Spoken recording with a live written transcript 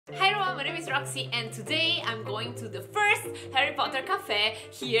Hi everyone, my name is Roxy and today I'm going to the first Harry Potter cafe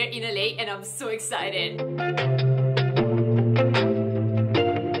here in LA and I'm so excited.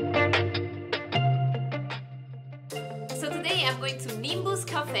 So today I'm going to Nimbus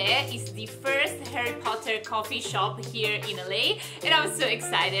Cafe. It's the first Harry Potter coffee shop here in LA and I'm so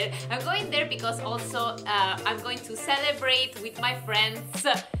excited. I'm going there because also I'm going to celebrate with my friend's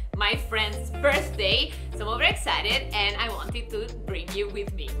birthday, so I'm very excited and I wanted to bring you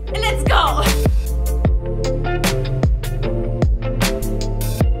with me. Let's go!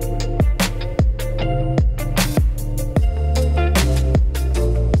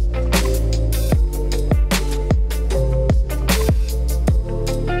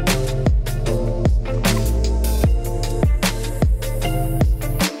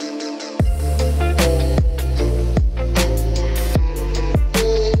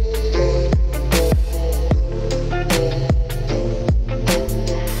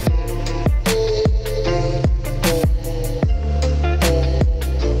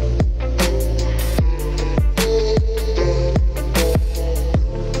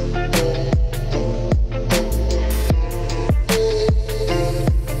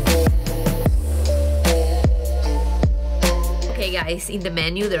 Guys, in the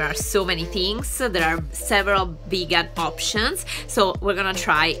menu there are so many things. There are several vegan options, so we're gonna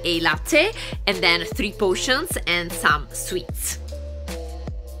try a latte and then 3 potions and some sweets.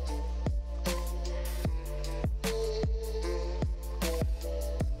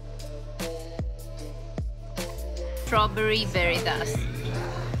 Strawberry berry dust.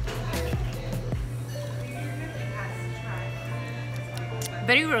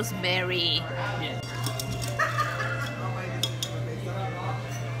 Very rosemary. Yeah.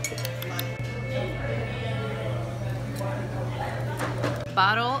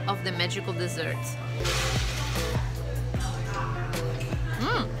 Bottle of the magical dessert.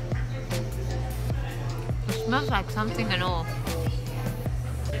 It smells like something I know.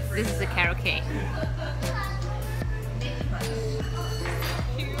 This is a carrot cake.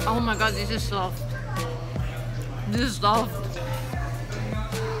 Oh my god, this is soft. This is soft.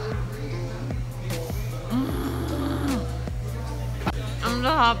 I'm so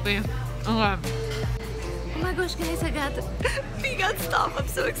happy. Okay. Oh my gosh, guys, I got vegan stuff. I'm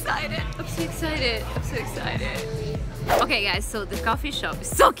so excited. I'm so excited. I'm so excited. Okay, guys, so the coffee shop is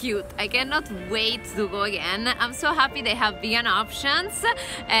so cute. I cannot wait to go again. I'm so happy they have vegan options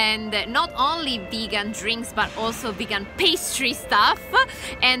and not only vegan drinks but also vegan pastry stuff.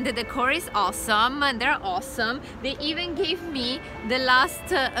 And the decor is awesome. They're awesome. They even gave me the last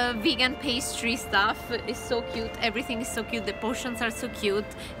vegan pastry stuff. It's so cute. Everything is so cute. The potions are so cute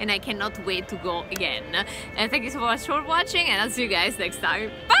and I cannot wait to go again. And thank you so much for watching and I'll see you guys next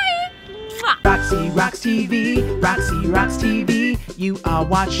time. Bye! Roxyrockstv, you are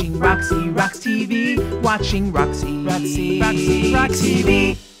watching Roxyrockstv, watching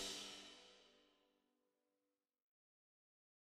Roxyrockstv.